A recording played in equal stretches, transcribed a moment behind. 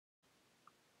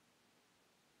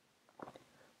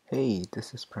Hey,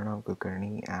 this is Pranav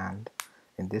Kulkarni, and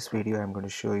in this video I'm going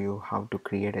to show you how to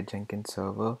create a Jenkins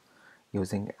server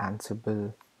using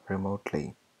Ansible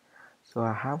remotely. So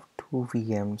I have two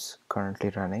VMs currently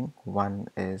running. One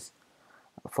is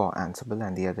for Ansible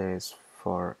and the other is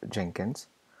for Jenkins.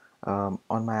 On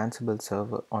my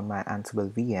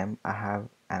Ansible VM, I have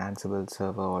an Ansible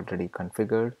server already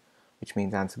configured, which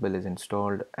means Ansible is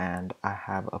installed, and I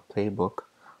have a playbook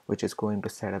which is going to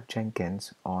set up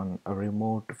Jenkins on a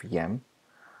remote VM,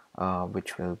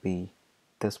 which will be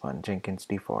this one, Jenkins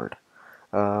default.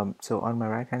 So on my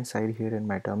right hand side here in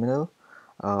my terminal,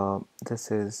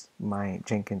 this is my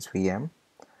Jenkins VM.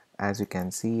 As you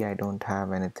can see, I don't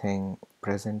have anything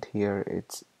present here.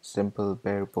 It's simple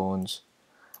bare bones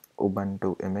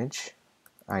Ubuntu image.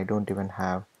 I don't even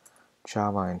have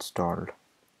Java installed.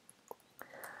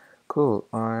 Cool.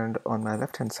 And on my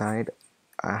left hand side,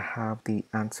 I have the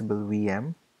Ansible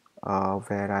VM,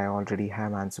 where I already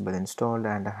have Ansible installed,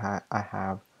 and I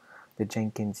have the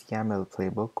Jenkins YAML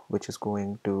playbook, which is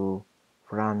going to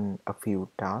run a few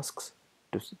tasks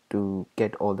to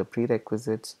get all the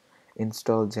prerequisites,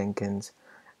 install Jenkins,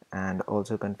 and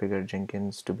also configure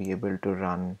Jenkins to be able to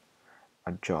run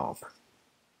a job.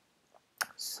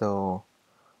 So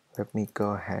let me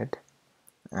go ahead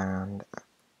and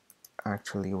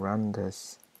actually run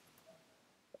this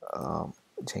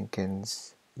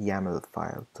Jenkins YAML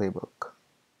file playbook.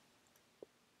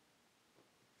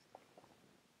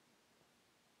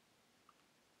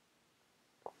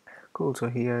 Cool, so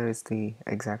here is the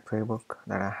exact playbook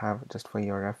that I have just for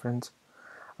your reference.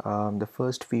 The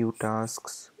first few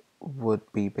tasks would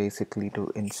be basically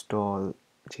to install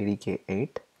JDK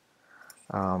 8.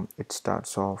 It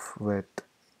starts off with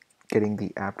getting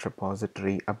the apt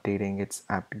repository, updating its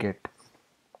apt-get,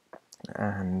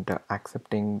 and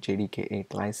accepting JDK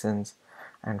 8 license,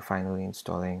 and finally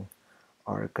installing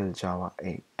Oracle Java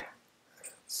 8.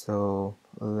 So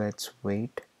let's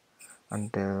wait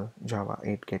until Java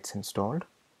 8 gets installed.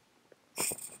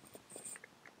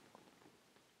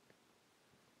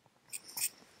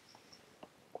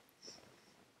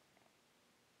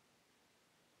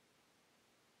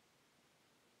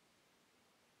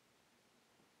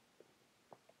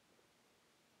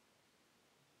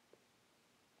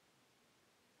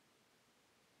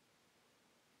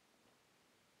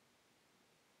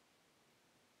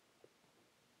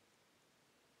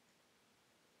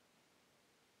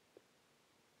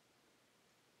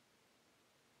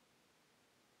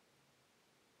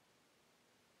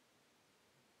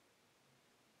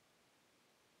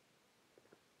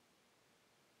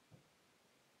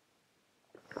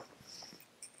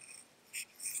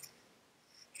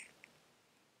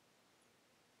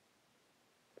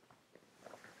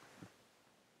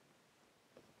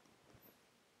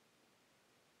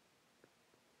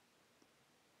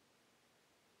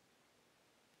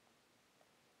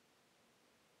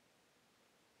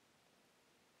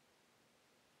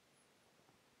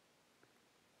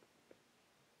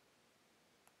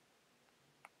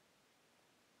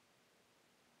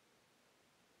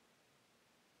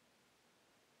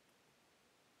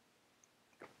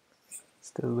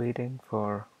 Still waiting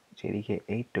for JDK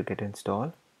 8 to get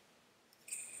installed.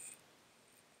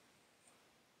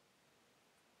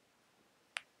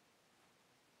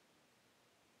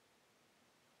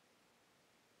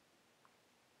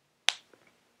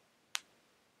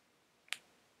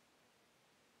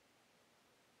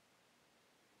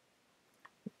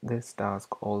 This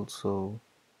task also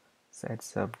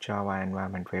sets up Java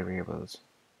environment variables.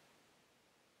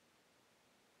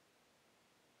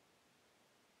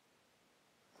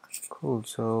 Cool,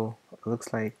 so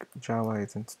looks like Java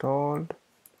is installed.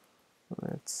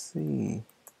 Let's see.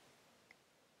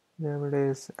 There it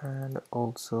is, and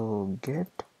also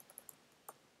Git.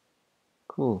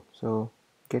 Cool, so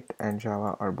Git and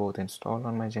Java are both installed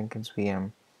on my Jenkins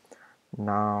VM.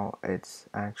 Now it's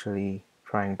actually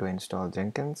trying to install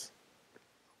Jenkins.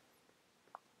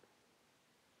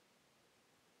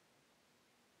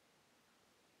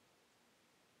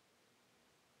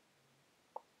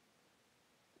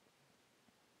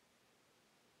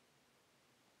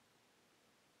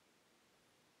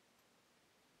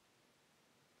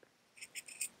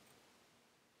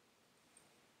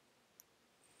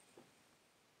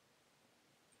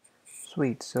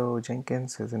 Sweet, so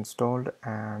Jenkins is installed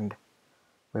and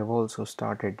we've also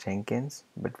started Jenkins,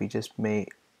 but we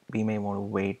may want to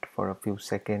wait for a few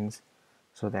seconds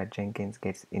so that Jenkins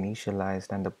gets initialized,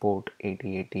 and the port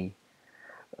 8080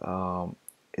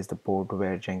 is the port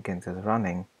where Jenkins is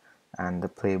running, and the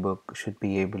playbook should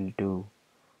be able to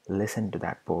listen to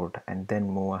that port and then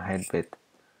move ahead with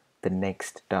the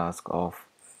next task of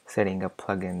setting up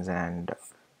plugins and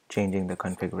changing the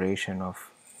configuration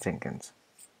of Jenkins.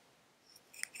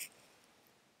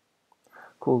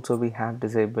 Cool, so we have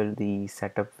disabled the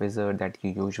setup wizard that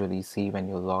you usually see when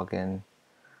you log in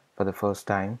for the first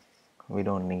time. We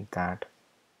don't need that.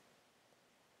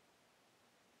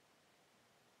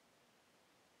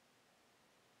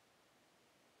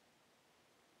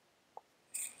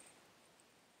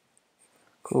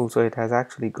 Cool, so it has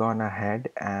actually gone ahead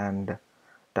and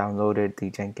downloaded the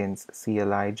Jenkins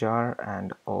CLI jar,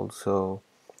 and also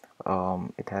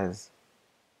it has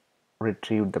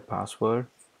retrieved the password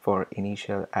for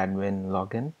initial admin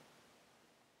login.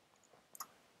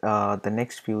 The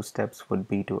next few steps would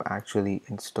be to actually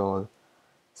install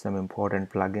some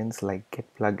important plugins like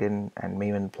Git plugin and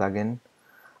Maven plugin.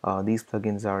 These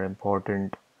plugins are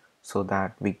important so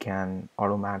that we can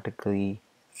automatically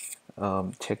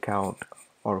check out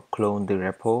or clone the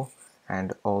repo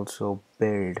and also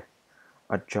build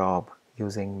a job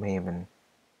using Maven.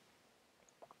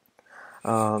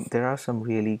 There are some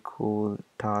really cool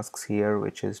tasks here,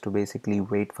 which is to basically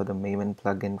wait for the Maven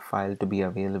plugin file to be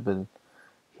available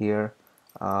here.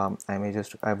 I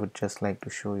would just like to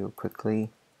show you quickly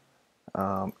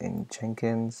in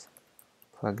Jenkins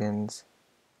plugins.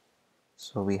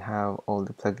 So we have all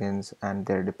the plugins and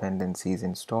their dependencies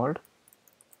installed.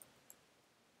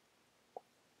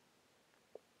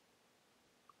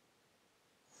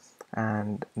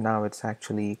 And now it's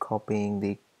actually copying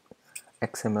the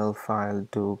XML file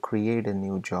to create a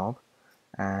new job,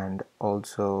 and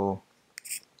also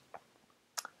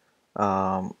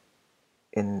um,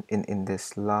 in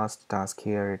this last task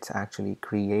here, it's actually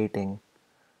creating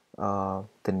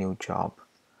the new job.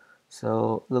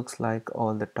 So looks like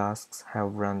all the tasks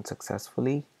have run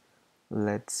successfully.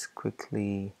 Let's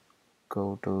quickly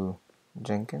go to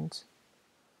Jenkins.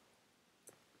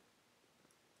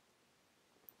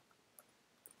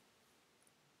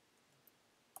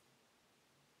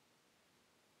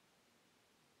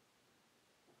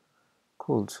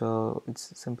 Cool, so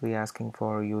it's simply asking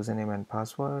for username and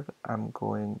password. I'm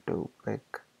going to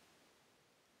pick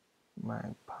my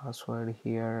password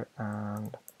here,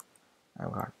 and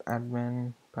I've got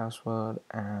admin password,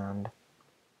 and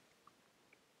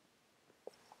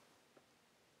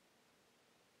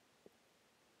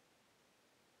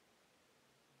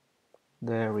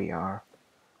there we are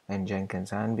in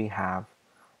Jenkins, and we have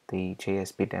the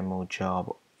JSP demo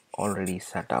job already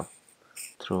set up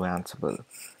through Ansible.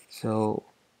 So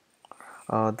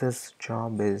this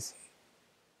job is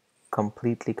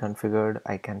completely configured.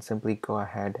 I can simply go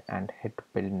ahead and hit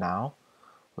build now,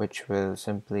 which will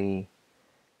simply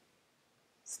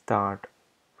start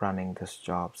running this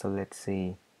job. So let's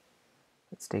see,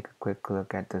 let's take a quick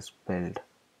look at this build.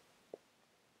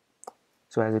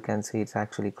 So as you can see, it's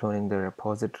actually cloning the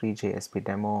repository JSP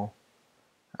demo,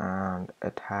 and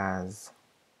it has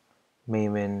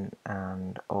Maven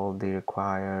and all the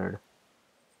required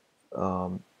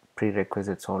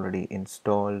prerequisites already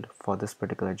installed for this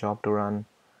particular job to run.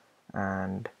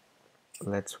 And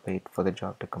let's wait for the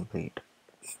job to complete.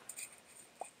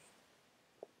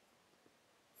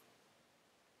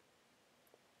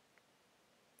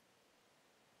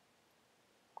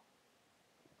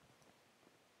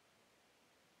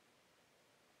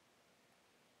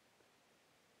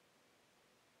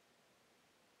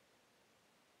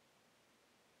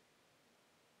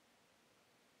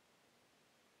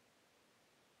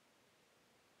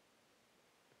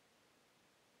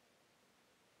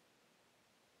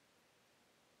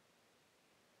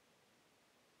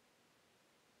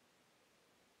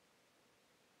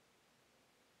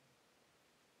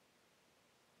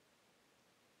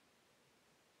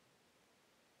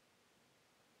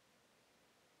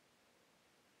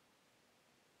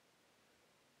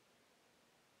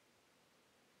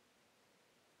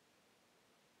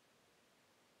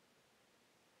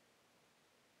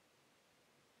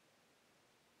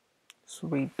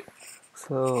 Sweet.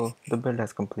 So the build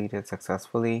has completed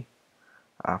successfully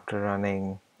after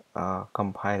running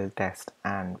compile, test,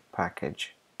 and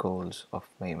package goals of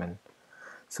Maven.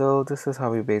 So this is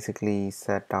how we basically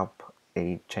set up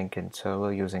a Jenkins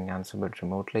server using Ansible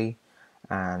remotely,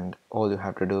 and all you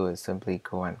have to do is simply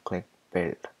go and click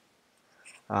build.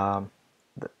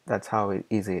 That's how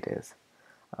easy it is.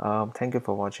 Thank you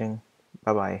for watching.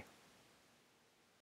 Bye bye.